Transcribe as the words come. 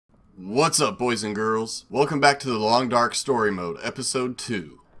What's up, boys and girls? Welcome back to the Long Dark Story Mode, Episode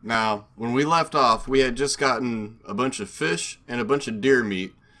 2. Now, when we left off, we had just gotten a bunch of fish and a bunch of deer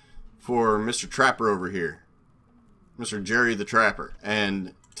meat for Mr. Trapper over here. Mr. Jerry the Trapper.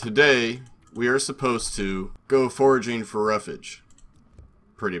 And today, we are supposed to go foraging for roughage.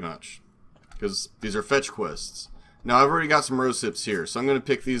 Pretty much. Because these are fetch quests. Now, I've already got some rose hips here, so I'm going to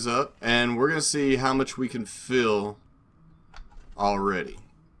pick these up, and we're going to see how much we can fill already.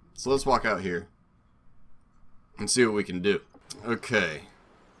 So let's walk out here and see what we can do. Okay.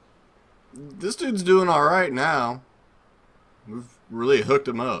 This dude's doing alright now. We've really hooked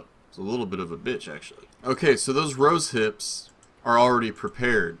him up. It's a little bit of a bitch, actually. Okay, so those rose hips are already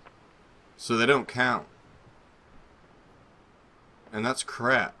prepared, so they don't count. And that's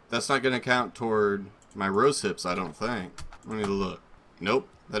crap. That's not going to count toward my rose hips, I don't think. Let me look. Nope,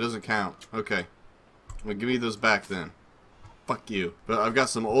 that doesn't count. Okay. Well, give me those back then. Fuck you. But I've got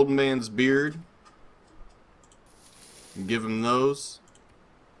some old man's beard. Give him those.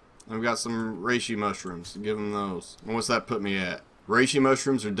 I've got some reishi mushrooms. Give him those. And what's that put me at? Reishi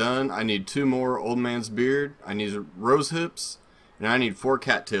mushrooms are done. I need 2 more old man's beard. I need rose hips. And I need 4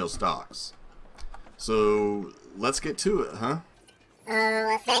 cattail stalks. So let's get to it, huh?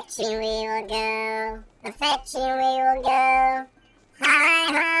 Oh, a-fetching we will go. A-fetching we will go.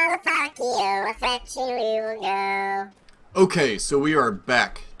 Hi-ho, fuck you. A-fetching we will go. Okay, so we are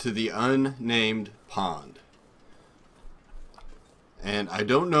back to the unnamed pond. And I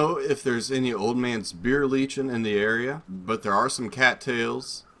don't know if there's any old man's beer leeching in the area, but there are some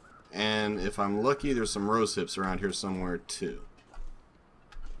cattails, and if I'm lucky, there's some rose hips around here somewhere too.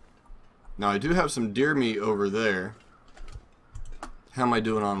 Now I do have some deer meat over there. How am I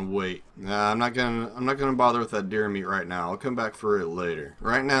doing on weight? Nah, I'm not gonna bother with that deer meat right now. I'll come back for it later.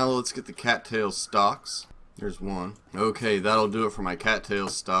 Right now, let's get the cattail stalks. There's 1. Okay, that'll do it for my cattail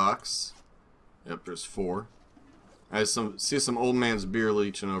stalks. Yep, there's 4. I see some old man's beer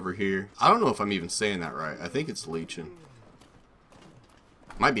leeching over here. I don't know if I'm even saying that right. I think it's leeching.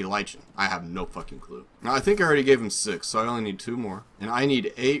 Might be leeching. I have no fucking clue. Now, I think I already gave him 6, so I only need 2 more. And I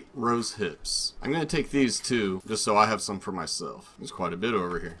need 8 rose hips. I'm going to take these 2, just so I have some for myself. There's quite a bit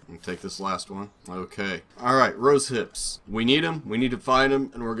over here. I'm going to take this last one. Okay. Alright, rose hips. We need them, we need to find them,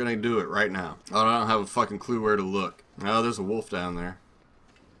 and we're going to do it right now. Oh, I don't have a fucking clue where to look. Oh, there's a wolf down there.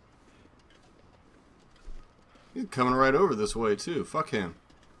 He's coming right over this way, too. Fuck him.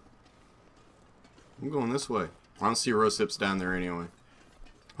 I'm going this way. I don't see rose hips down there anyway.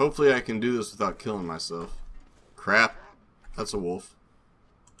 Hopefully I can do this without killing myself. Crap. That's a wolf.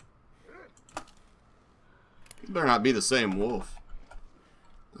 It better not be the same wolf.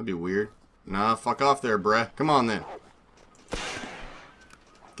 That'd be weird. Nah, fuck off there, bruh. Come on then.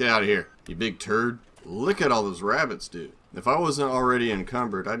 Get out of here, you big turd. Look at all those rabbits, dude. If I wasn't already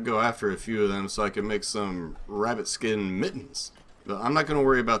encumbered, I'd go after a few of them so I could make some rabbit skin mittens. But I'm not going to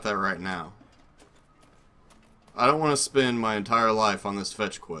worry about that right now. I don't want to spend my entire life on this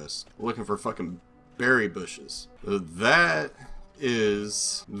fetch quest looking for fucking berry bushes. That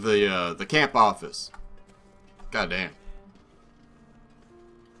is the camp office. Goddamn.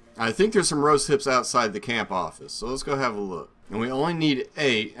 I think there's some rose hips outside the camp office, so let's go have a look. And we only need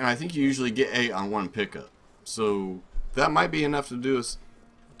 8, and I think you usually get 8 on 1 pickup. So that might be enough to do us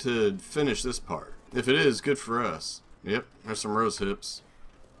to finish this part. If it is, good for us. Yep, there's some rose hips.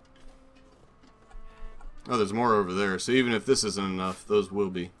 Oh, there's more over there, so even if this isn't enough, those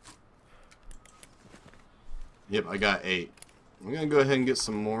will be. Yep, I got 8. I'm gonna go ahead and get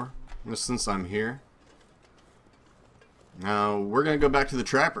some more, just since I'm here. Now, we're gonna go back to the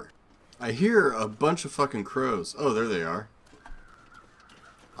trapper. I hear a bunch of fucking crows. Oh, there they are.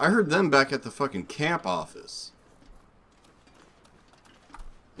 I heard them back at the fucking camp office.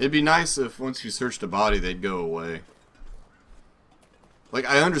 It'd be nice if once you searched a body, they'd go away. Like,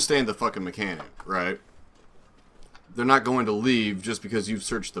 I understand the fucking mechanic, right? They're not going to leave just because you've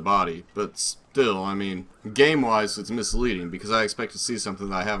searched the body, but still, I mean, game-wise, it's misleading because I expect to see something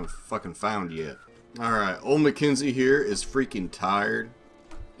that I haven't fucking found yet. Alright, old Mackenzie here is freaking tired,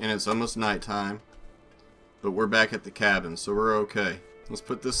 and it's almost nighttime, but we're back at the cabin, so we're okay. Let's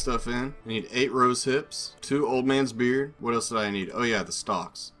put this stuff in. I need 8 rose hips, 2 old man's beard. What else did I need? Oh yeah, the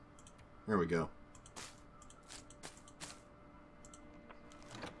stalks. There we go.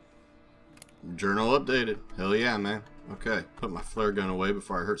 Journal updated. Hell yeah, man. Okay, put my flare gun away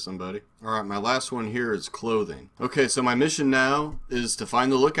before I hurt somebody. Alright, my last one here is clothing. Okay, so my mission now is to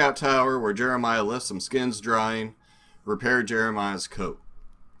find the lookout tower where Jeremiah left some skins drying, repair Jeremiah's coat.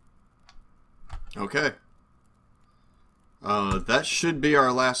 Okay. That should be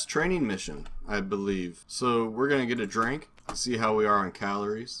our last training mission, I believe. So we're gonna get a drink, see how we are on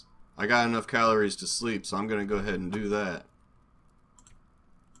calories. I got enough calories to sleep, so I'm gonna go ahead and do that.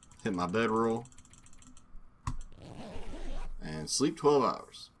 Hit my bedroll. And sleep 12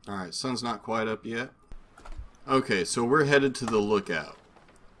 hours. Alright, sun's not quite up yet. Okay, so we're headed to the lookout,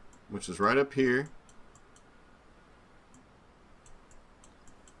 which is right up here.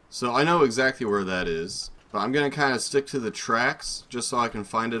 So I know exactly where that is, but I'm going to kind of stick to the tracks just so I can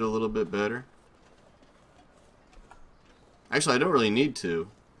find it a little bit better. Actually, I don't really need to.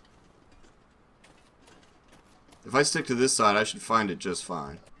 If I stick to this side, I should find it just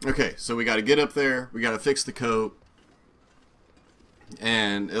fine. Okay, so we got to get up there, we got to fix the coat,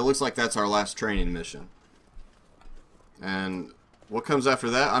 and it looks like that's our last training mission. And what comes after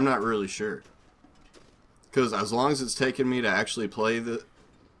that, I'm not really sure. Because as long as it's taken me to actually play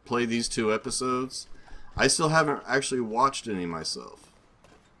these 2 episodes, I still haven't actually watched any myself.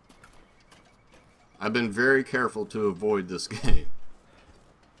 I've been very careful to avoid this game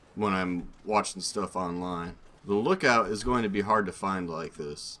when I'm watching stuff online. The lookout is going to be hard to find like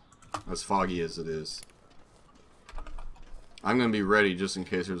this, as foggy as it is. I'm going to be ready just in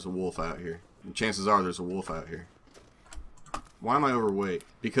case there's a wolf out here. And chances are there's a wolf out here. Why am I overweight?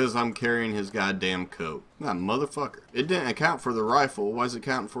 Because I'm carrying his goddamn coat. That motherfucker. It didn't account for the rifle. Why is it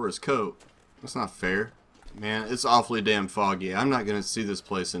counting for his coat? That's not fair. Man, it's awfully damn foggy. I'm not going to see this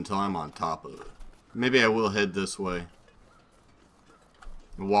place until I'm on top of it. Maybe I will head this way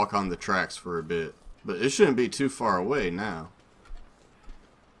and walk on the tracks for a bit. But it shouldn't be too far away now.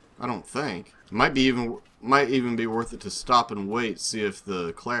 I don't think. It might even be worth it to stop and wait, see if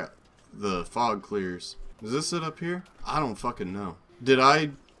the fog clears. Is this it up here? I don't fucking know. Did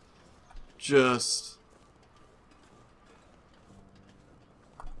I just...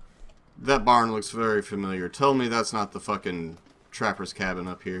 That barn looks very familiar. Tell me that's not the fucking trapper's cabin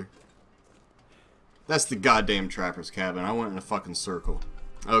up here. That's the goddamn trapper's cabin. I went in a fucking circle.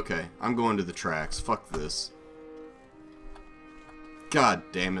 Okay, I'm going to the tracks. Fuck this. God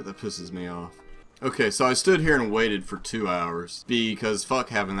damn it, that pisses me off. Okay, so I stood here and waited for 2 hours because fuck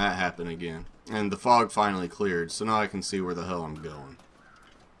having that happen again. And the fog finally cleared, so now I can see where the hell I'm going.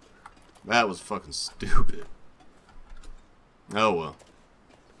 That was fucking stupid. Oh well.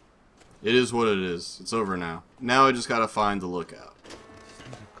 It is what it is. It's over now. Now I just gotta find the lookout.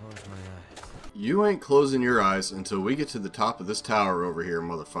 You ain't closing your eyes until we get to the top of this tower over here,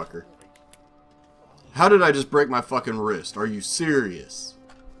 motherfucker. How did I just break my fucking wrist? Are you serious?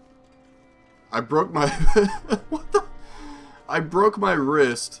 I broke my... What the... I broke my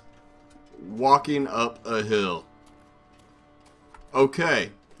wrist walking up a hill.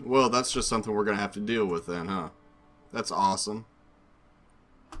 Okay. Well, that's just something we're gonna have to deal with then, huh? That's awesome.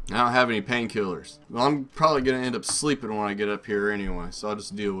 I don't have any painkillers. Well, I'm probably gonna end up sleeping when I get up here anyway, so I'll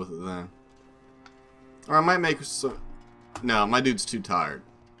just deal with it then. Or I might make some... No, my dude's too tired.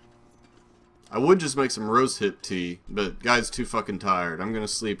 I would just make some rose hip tea, but guy's too fucking tired. I'm gonna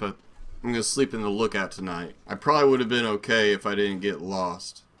sleep in the lookout tonight. I probably would have been okay if I didn't get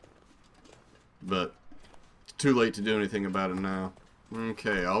lost. But it's too late to do anything about it now.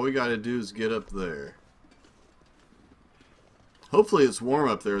 Okay, all we gotta do is get up there. Hopefully it's warm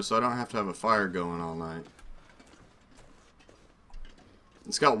up there so I don't have to have a fire going all night.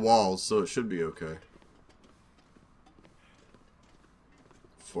 It's got walls, so it should be okay.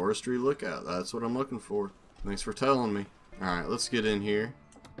 Forestry lookout, that's what I'm looking for. Thanks for telling me. Alright, let's get in here.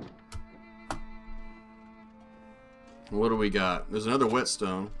 What do we got? There's another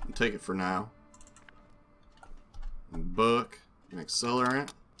whetstone. I'll take it for now. Book. An accelerant.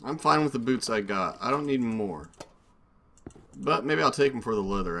 I'm fine with the boots I got. I don't need more. But maybe I'll take them for the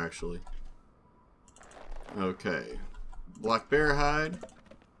leather, actually. Okay. Black bear hide.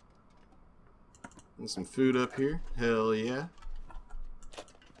 And some food up here. Hell yeah.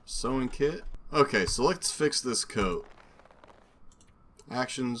 Sewing kit. Okay, so let's fix this coat.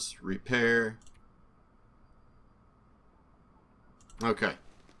 Actions. Repair. Okay.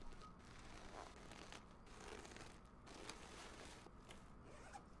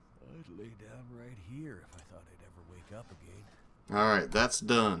 I'd lay down right here if I thought I'd ever wake up again. Alright, that's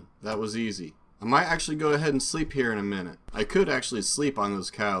done. That was easy. I might actually go ahead and sleep here in a minute. I could actually sleep on those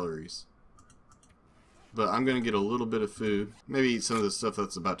calories. But I'm going to get a little bit of food. Maybe eat some of the stuff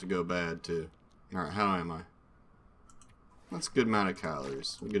that's about to go bad too. Alright, how am I? That's a good amount of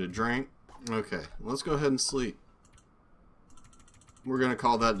calories. We'll get a drink. Okay, let's go ahead and sleep. We're going to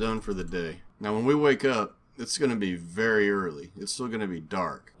call that done for the day. Now when we wake up, it's going to be very early. It's still going to be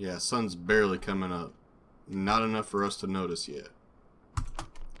dark. Yeah, sun's barely coming up. Not enough for us to notice yet.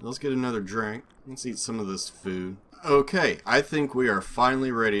 Let's get another drink. Let's eat some of this food. Okay, I think we are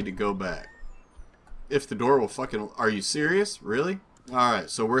finally ready to go back. If the door will fucking... Are you serious? Really? Alright,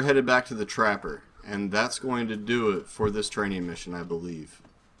 so we're headed back to the Trapper. And that's going to do it for this training mission, I believe.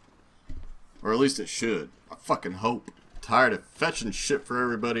 Or at least it should. I fucking hope. Tired of fetching shit for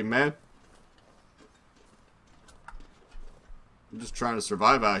everybody, man. I'm just trying to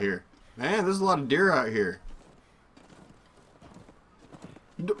survive out here. Man, there's a lot of deer out here.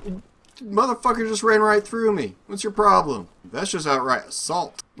 Motherfucker just ran right through me. What's your problem? That's just outright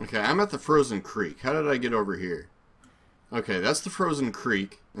assault. Okay, I'm at the frozen creek. How did I get over here? Okay, that's the frozen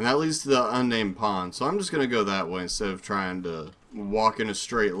creek. And that leads to the unnamed pond. So I'm just going to go that way instead of trying to walk in a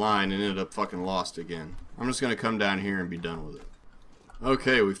straight line and end up fucking lost again. I'm just going to come down here and be done with it.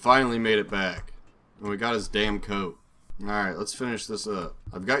 Okay, we finally made it back. And we got his damn coat. Alright, let's finish this up.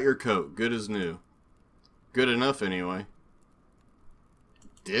 I've got your coat. Good as new. Good enough, anyway.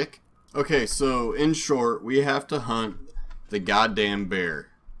 Dick? Okay, so, in short, we have to hunt the goddamn bear.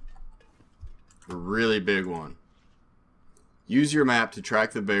 A really big one. Use your map to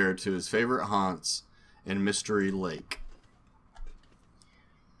track the bear to his favorite haunts in Mystery Lake.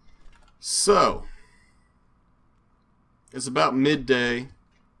 So, it's about midday.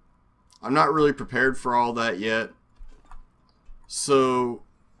 I'm not really prepared for all that yet. So,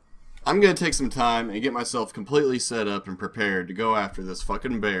 I'm going to take some time and get myself completely set up and prepared to go after this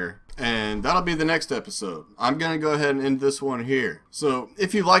fucking bear. And that'll be the next episode. I'm going to go ahead and end this one here. So,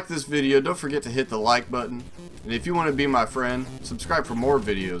 if you like this video, don't forget to hit the like button. And if you want to be my friend, subscribe for more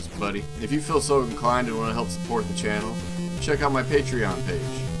videos, buddy. If you feel so inclined and want to help support the channel, check out my Patreon page.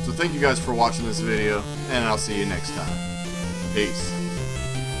 So thank you guys for watching this video, and I'll see you next time. Peace.